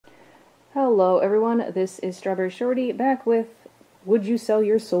Hello everyone, this is StrawberryShorty, back with Would You Sell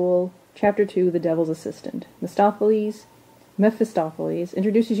Your Soul? Chapter 2, The Devil's Assistant. Mephistopheles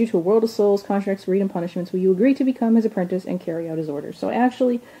introduces you to a world of souls, contracts, greed, and punishments. Will you agree to become his apprentice and carry out his orders? So I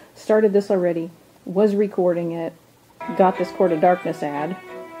actually started this already, was recording it, got this Court of Darkness ad,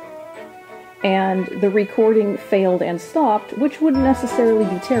 and the recording failed and stopped, which wouldn't necessarily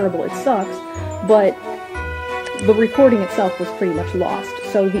be terrible, it sucks, but the recording itself was pretty much lost.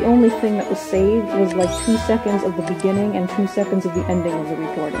 So the only thing that was saved was like 2 seconds of the beginning and 2 seconds of the ending of the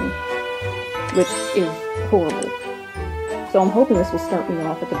recording, which is horrible. So I'm hoping this will start me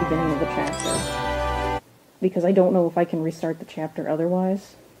off at the beginning of the chapter, because I don't know if I can restart the chapter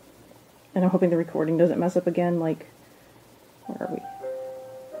otherwise. And I'm hoping the recording doesn't mess up again, like, where are we?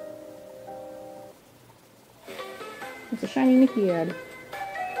 It's a shiny Mickey ad.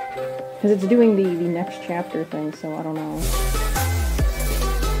 Because it's doing the next chapter thing, so I don't know.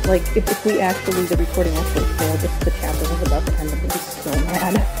 Like, if we actually, the recording actually failed, if the chapter was about to end, I'd be so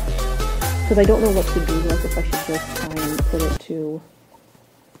mad. Because I don't know what to do, like, if I should just try and put it to,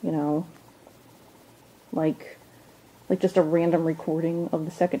 you know, like just a random recording of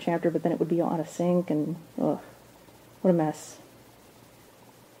the second chapter, but then it would be out of sync, and, ugh, what a mess.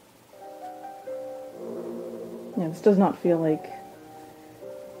 Yeah, this does not feel like...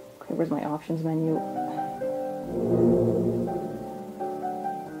 Okay, where's my options menu?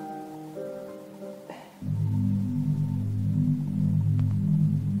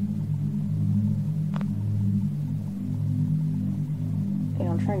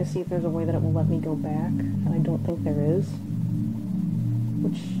 I'm trying to see if there's a way that it will let me go back, and I don't think there is.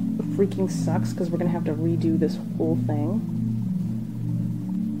 Which freaking sucks, because we're going to have to redo this whole thing.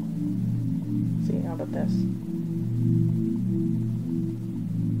 Let's see, how about this?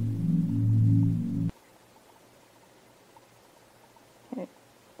 Okay,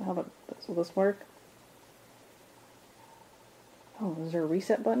 how about this? Will this work? Oh, is there a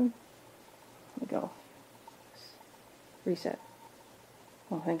reset button? Let me go. Reset.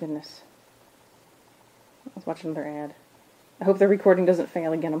 Oh, thank goodness. Let's watch another ad. I hope the recording doesn't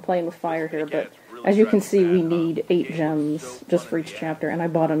fail again. I'm playing with fire here, but as you can see, we need 8 gems just for each chapter, and I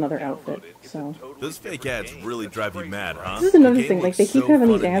bought another outfit, so... Those fake ads really drive you mad, huh? This is another thing, like, they keep having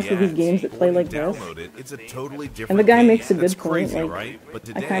these ads for these games that play like this, and the guy makes a good point, like,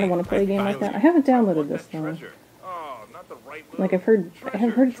 I kind of want to play a game like that. I haven't downloaded this, though. Like, I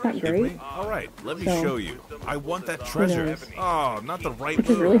have heard it's not great. Alright, let me show you. I want that treasure. Oh, not the right I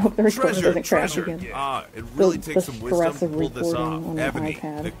just really hope the recording doesn't crash again. It really takes some wisdom to pull this off. On Ebony,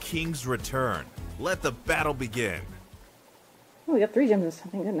 iPad. the king's return. Let the battle begin. Oh, we got 3 gems,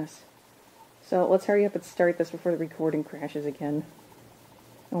 thank goodness. So, let's hurry up and start this before the recording crashes again.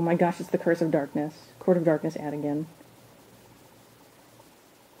 Oh my gosh, it's the Curse of Darkness. Court of Darkness ad again.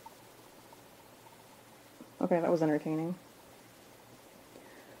 Okay, that was entertaining.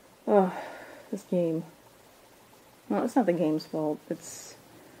 Ugh, this game. Well, it's not the game's fault. It's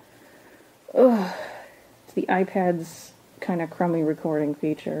the iPad's kind of crummy recording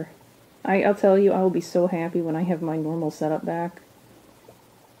feature. I'll tell you, I will be so happy when I have my normal setup back.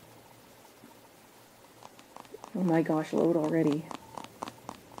 Oh my gosh, load already.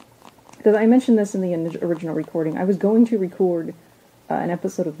 Because I mentioned this in the original recording. I was going to record an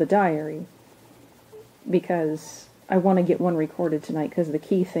episode of The Diary, because I want to get one recorded tonight, because the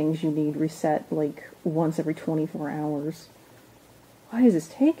key things you need reset like once every 24 hours. Why is this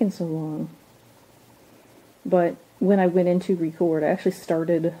taking so long? But when I went in to record, I actually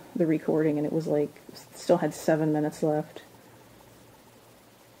started the recording and it was like, still had 7 minutes left.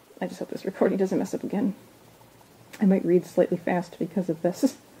 I just hope this recording doesn't mess up again. I might read slightly fast because of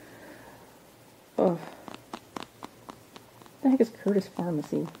this. Ugh. What the heck is Curtis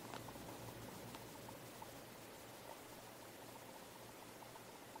Pharmacy?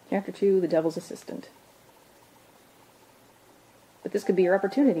 Chapter 2, The Devil's Assistant. But this could be your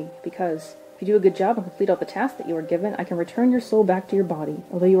opportunity, because if you do a good job and complete all the tasks that you are given, I can return your soul back to your body.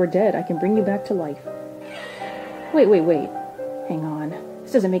 Although you are dead, I can bring you back to life. Wait. Hang on.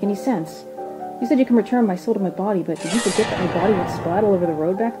 This doesn't make any sense. You said you can return my soul to my body, but did you forget that my body went splat all over the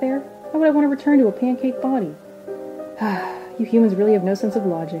road back there? Why would I want to return to a pancake body? You humans really have no sense of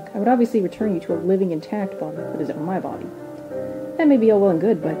logic. I would obviously return you to a living, intact body, but is it my body? That may be all well and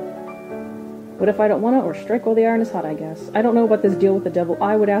good, but what if I don't want to, or strike while the iron is hot, I guess. I don't know about this deal with the devil.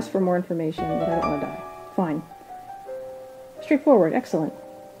 I would ask for more information, but I don't want to die. Fine. Straightforward. Excellent.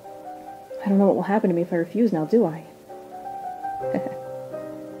 I don't know what will happen to me if I refuse now, do I?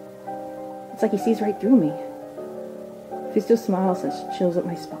 It's like he sees right through me. If he still smiles, it chills up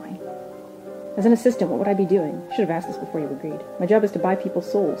my spine. As an assistant, what would I be doing? Should have asked this before you agreed. My job is to buy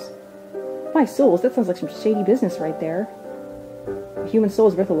people's souls. My souls, that sounds like some shady business right there. A human soul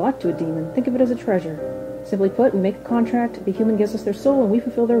is worth a lot to a demon. Think of it as a treasure. Simply put, we make a contract, the human gives us their soul, and we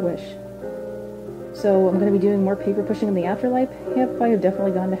fulfill their wish. So, I'm going to be doing more paper pushing in the afterlife? Yep, I have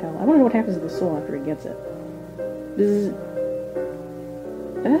definitely gone to hell. I want to know what happens to the soul after he gets it. Bzz.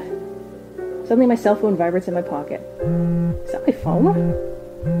 Suddenly my cell phone vibrates in my pocket. Is that my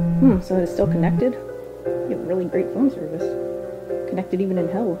phone? So it is still connected? You have really great phone service. Connected even in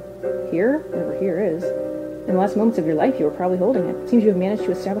hell. Here? Whatever here is. In the last moments of your life, you were probably holding it. It seems you have managed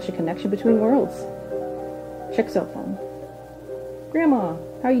to establish a connection between worlds. Check cell phone. Grandma!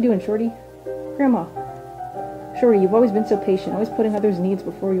 How you doing, Shorty? Grandma. Shorty, you've always been so patient, always putting others' needs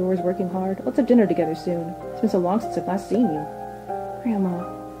before yours, working hard. Let's have dinner together soon. It's been so long since I've last seen you.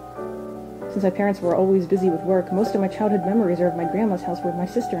 Grandma. Since my parents were always busy with work, most of my childhood memories are of my grandma's house where my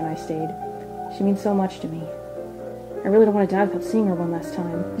sister and I stayed. She means so much to me. I really don't want to die without seeing her one last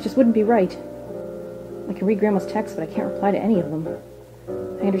time. It just wouldn't be right. I can read Grandma's texts, but I can't reply to any of them.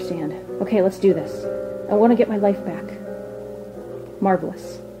 I understand. Okay, let's do this. I want to get my life back.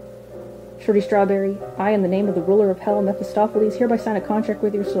 Marvelous. Shorty Strawberry, I, in the name of the ruler of hell, Mephistopheles, hereby sign a contract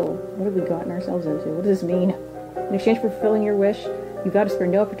with your soul. What have we gotten ourselves into? What does this mean? In exchange for fulfilling your wish, you vow to spare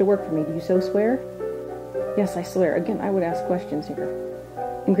no effort to work for me. Do you so swear? Yes, I swear. Again, I would ask questions here.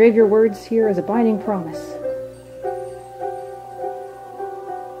 Engrave your words here as a binding promise.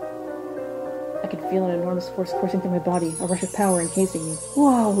 I can feel an enormous force coursing through my body, a rush of power encasing me.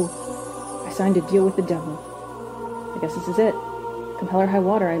 Whoa! I signed a deal with the devil. I guess this is it. Come hell or high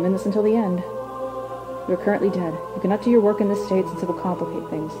water, I'm in this until the end. You are currently dead. You cannot do your work in this state since it will complicate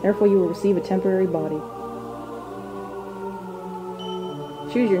things. Therefore, you will receive a temporary body.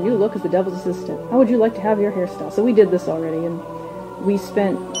 Choose your new look as the devil's assistant. How would you like to have your hairstyle? So we did this already, and we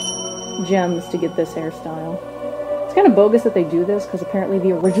spent gems to get this hairstyle. It's kind of bogus that they do this, because apparently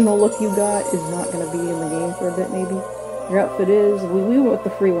the original look you got is not going to be in the game for a bit, maybe. Your outfit is... We went with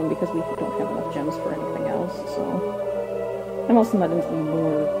the free one because we don't have enough gems for anything else, so... I'm also not into the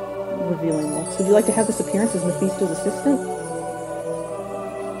more revealing looks. Would you like to have this appearance as Mephisto's assistant?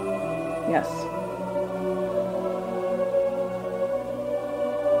 Yes.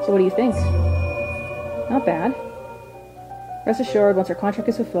 So what do you think? Not bad. Rest assured, once our contract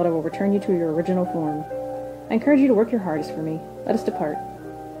is fulfilled, I will return you to your original form. I encourage you to work your hardest for me. Let us depart.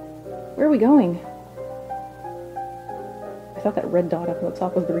 Where are we going? I thought that red dot up on the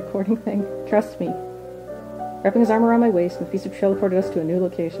top was the recording thing. Trust me. Wrapping his arm around my waist, Mephisto teleported us to a new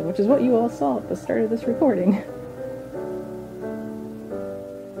location, which is what you all saw at the start of this recording.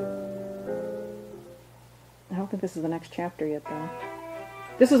 I don't think this is the next chapter yet, though.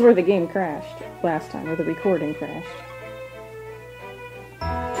 This is where the game crashed last time, or the recording crashed.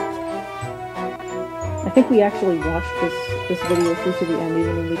 I think we actually watched this video through to the end,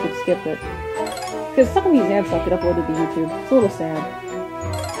 even when we could skip it. Because some of these ads don't get uploaded to YouTube. It's a little sad.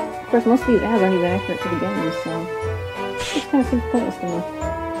 Of course, most of these ads aren't even accurate to the game, so... it kind of seems pointless to me.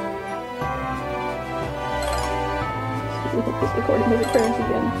 I hope this recording doesn't crash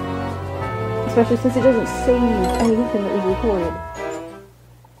again. Especially since it doesn't save anything that was recorded.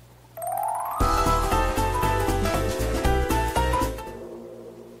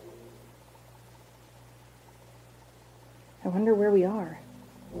 I wonder where we are.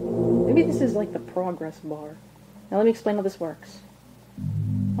 Maybe this is like the progress bar. Now let me explain how this works.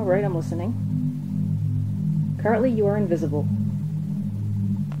 Alright, I'm listening. Currently you are invisible.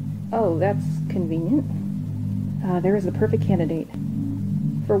 Oh, that's convenient. There is the perfect candidate.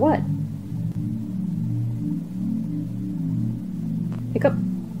 For what? Hiccup.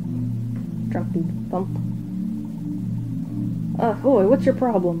 Drunk dude. Bump. Boy, what's your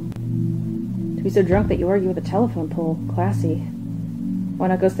problem? To be so drunk that you argue with a telephone pole. Classy. Why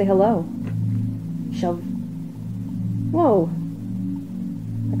not go say hello? Shove. Whoa.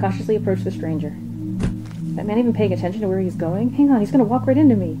 I cautiously approached the stranger. Is that man even paying attention to where he's going? Hang on, he's gonna walk right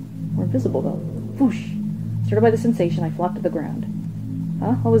into me. We're invisible, though. Whoosh. Startled by the sensation, I flopped to the ground.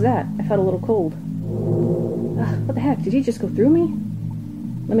 Huh? What was that? I felt a little cold. What the heck? Did he just go through me?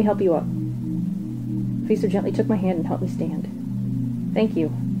 Let me help you up. Mephisto gently took my hand and helped me stand. Thank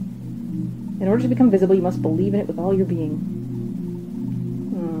you. In order to become visible, you must believe in it with all your being.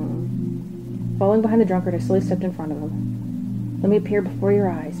 Following behind the drunkard, I slowly stepped in front of him. Let me appear before your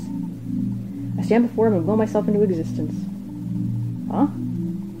eyes. I stand before him and will myself into existence. Huh?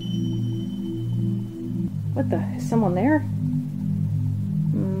 What the? Is someone there?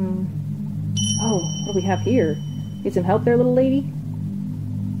 Oh, what do we have here? Need some help there, little lady?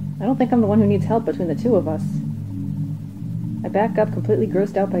 I don't think I'm the one who needs help between the two of us. I back up, completely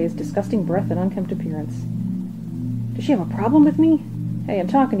grossed out by his disgusting breath and unkempt appearance. Does she have a problem with me? Hey, I'm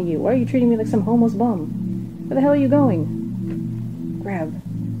talking to you. Why are you treating me like some homeless bum? Where the hell are you going? Grab.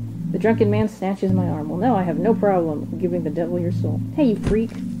 The drunken man snatches my arm. Well, now I have no problem giving the devil your soul. Hey, you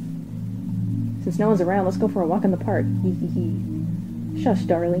freak. Since no one's around, let's go for a walk in the park. Hee hee hee. Shush,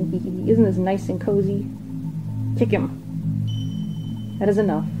 darling. Hee hee hee. Isn't this nice and cozy? Kick him. That is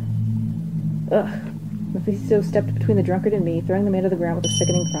enough. Ugh. Mephisto stepped between the drunkard and me, throwing the man to the ground with a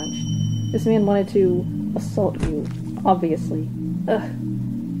sickening crunch. This man wanted to assault you, obviously. Ugh.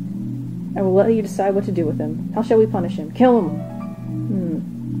 I will let you decide what to do with him. How shall we punish him? Kill him!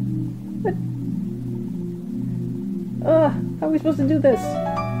 What? Ugh, how are we supposed to do this?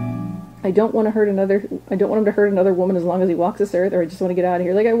 I don't want him to hurt another woman as long as he walks this earth, or I just want to get out of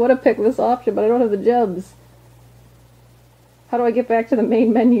here. Like, I want to pick this option, but I don't have the gems. How do I get back to the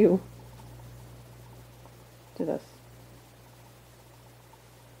main menu? Do this.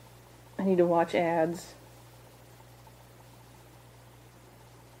 I need to watch ads.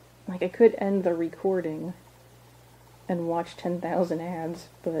 Like, I could end the recording and watch 10,000 ads,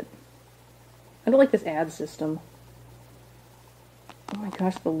 but I don't like this ad system. Oh my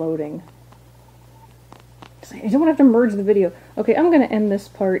gosh, the loading. I don't want to have to merge the video. Okay, I'm going to end this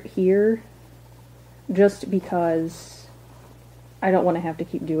part here just because I don't want to have to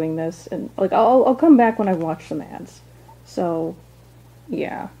keep doing this. And like, I'll come back when I watch some ads. So,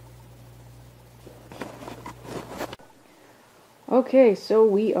 yeah. Okay, so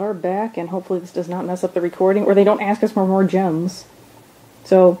we are back, and hopefully this does not mess up the recording, or they don't ask us for more gems.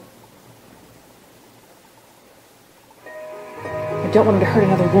 So, I don't want him to hurt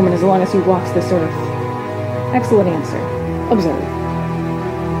another woman as long as he walks this earth. Excellent answer. Observe.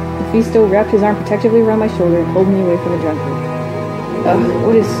 Mephisto wrapped his arm protectively around my shoulder and pulled me away from the drunkard.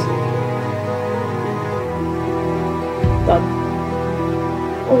 What is...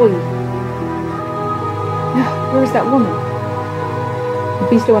 Oi. Where is that woman?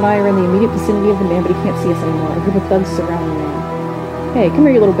 Mephisto and I are in the immediate vicinity of the man, but he can't see us anymore. A group of thugs surround the man. Hey, come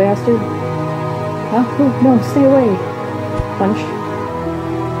here, you little bastard. Huh? Oh, no, stay away. Punch.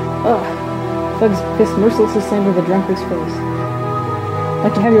 Thug's fist mercilessly slammed into the drunkard's face.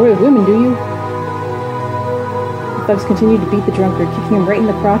 Like to have your way with women, do you? The thugs continued to beat the drunkard, kicking him right in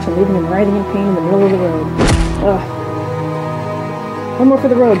the crotch and leaving him writhing in pain in the middle of the road. One more for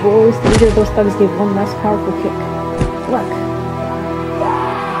the road, boys. The leader of those thugs gave one last powerful kick. Luck.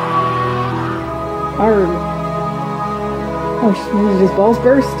 Arg. Oh, his balls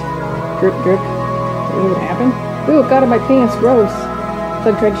burst. Drip, drip. Is that really what happened? Ooh, it got in my pants. Gross. The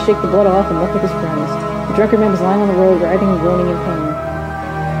thug tried to shake the blood off and left with his friends. The drunkard man was lying on the road, writhing and groaning in pain.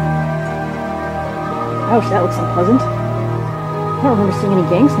 Ouch, that looks unpleasant. I don't remember seeing any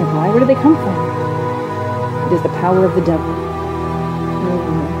gangs nearby. Where did they come from? It is the power of the devil.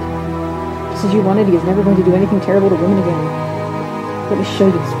 Just as you wanted, he is never going to do anything terrible to women again. Let me show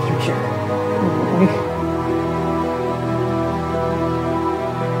you his future.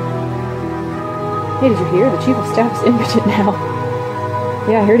 Hey, did you hear? The chief of staff is impotent now.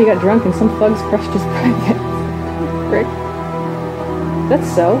 Yeah, I heard he got drunk and some thugs crushed his private. Frick. That's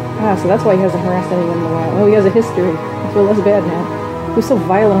so? So that's why he hasn't harassed anyone in a while. Oh, he has a history. I feel less bad now. He was so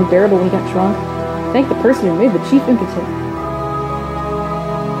vile and unbearable when he got drunk. Thank the person who made the chief impotent.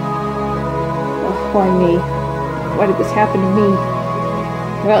 Oh, why me? Why did this happen to me?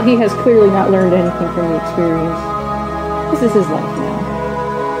 Well, he has clearly not learned anything from the experience. This is his life now.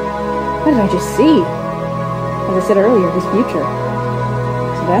 What did I just see? As I said earlier, his future.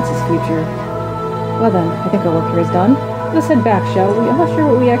 So that's his future. Well then, I think our work here is done. Let's head back, shall we? I'm not sure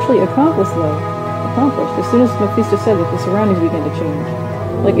what we actually accomplished, though. As soon as Mephisto said that, the surroundings began to change.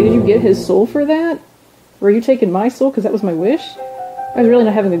 Like, did you get his soul for that? Were you taking my soul because that was my wish? I was really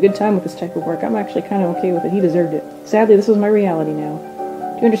not having a good time with this type of work. I'm actually kind of okay with it. He deserved it. Sadly, this was my reality now.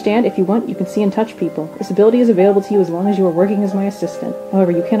 Do you understand? If you want, you can see and touch people. This ability is available to you as long as you are working as my assistant.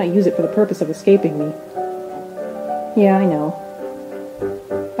 However, you cannot use it for the purpose of escaping me. Yeah, I know.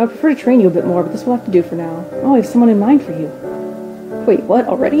 I would prefer to train you a bit more, but this will have to do for now. Oh, I have someone in mind for you. Wait, what?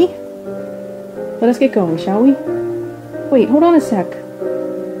 Already? Let us get going, shall we? Wait, hold on a sec.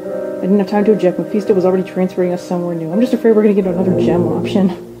 I didn't have time to object. Mephisto was already transferring us somewhere new. I'm just afraid we're going to get another gem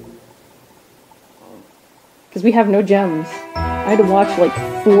option. Because we have no gems. I had to watch like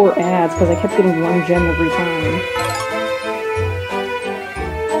 4 ads because I kept getting 1 gem every time.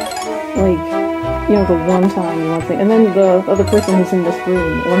 Like... You know, the one time you want thing. And then the other person who's in this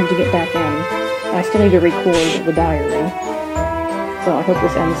room wanted to get back in. And I still need to record the diary. So I hope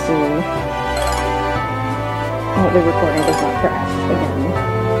this ends soon. I hope the recording does not crash again.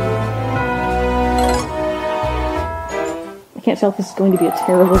 I can't tell if this is going to be a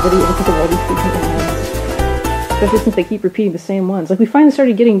terrible video because of all these freaking ads. Especially since they keep repeating the same ones. Like, we finally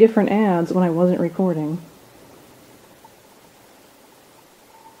started getting different ads when I wasn't recording.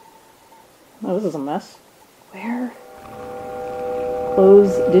 Oh, this is a mess. Where?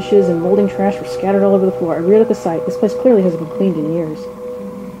 Clothes, dishes, and molding trash were scattered all over the floor. I reared at the sight. This place clearly hasn't been cleaned in years.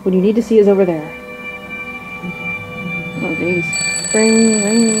 What you need to see is over there. Oh, jeez. Spring,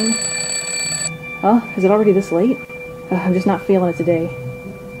 rain. Huh? Is it already this late? I'm just not feeling it today.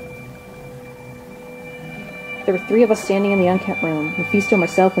 There were 3 of us standing in the unkept room, Mephisto,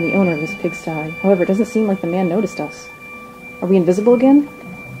 myself, and the owner of this pigsty. However, it doesn't seem like the man noticed us. Are we invisible again?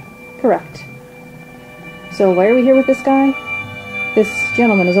 Correct. So why are we here with this guy? This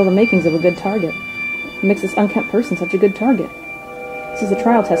gentleman has all the makings of a good target. What makes this unkempt person such a good target? This is a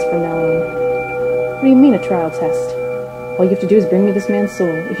trial test from now on. What do you mean, a trial test? All you have to do is bring me this man's soul.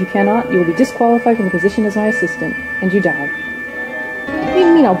 If you cannot, you will be disqualified from the position as my assistant, and you die. What do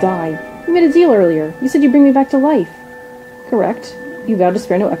you mean I'll die? We made a deal earlier. You said you'd bring me back to life. Correct. You vowed to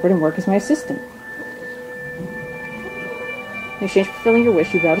spare no effort and work as my assistant. In exchange for fulfilling your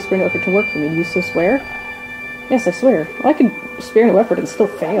wish, you vow to spare no effort to work for me. Do you so swear? Yes, I swear. Well, I could spare no effort and still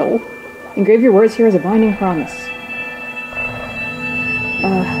fail. Engrave your words here as a binding promise.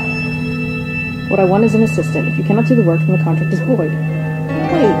 What I want is an assistant. If you cannot do the work, then the contract is void.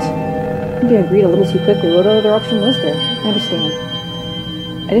 Wait. Maybe I agreed a little too quickly. What other option was there? I understand.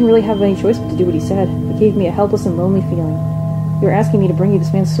 I didn't really have any choice but to do what he said. It gave me a helpless and lonely feeling. You were asking me to bring you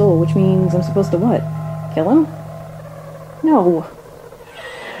this man's soul, which means I'm supposed to what? Kill him? No.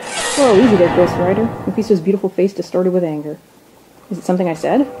 Whoa, easy there, Ghost Rider. Mephisto's beautiful face distorted with anger. Is it something I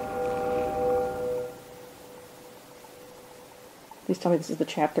said? Please tell me this is the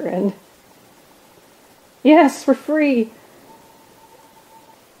chapter end. Yes, we're free!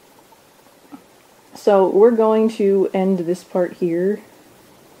 So, we're going to end this part here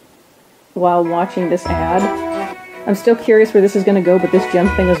while watching this ad. I'm still curious where this is going to go, but this gem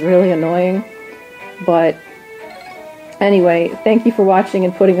thing is really annoying. But anyway, thank you for watching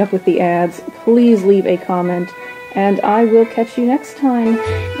and putting up with the ads. Please leave a comment, and I will catch you next time.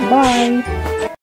 Bye!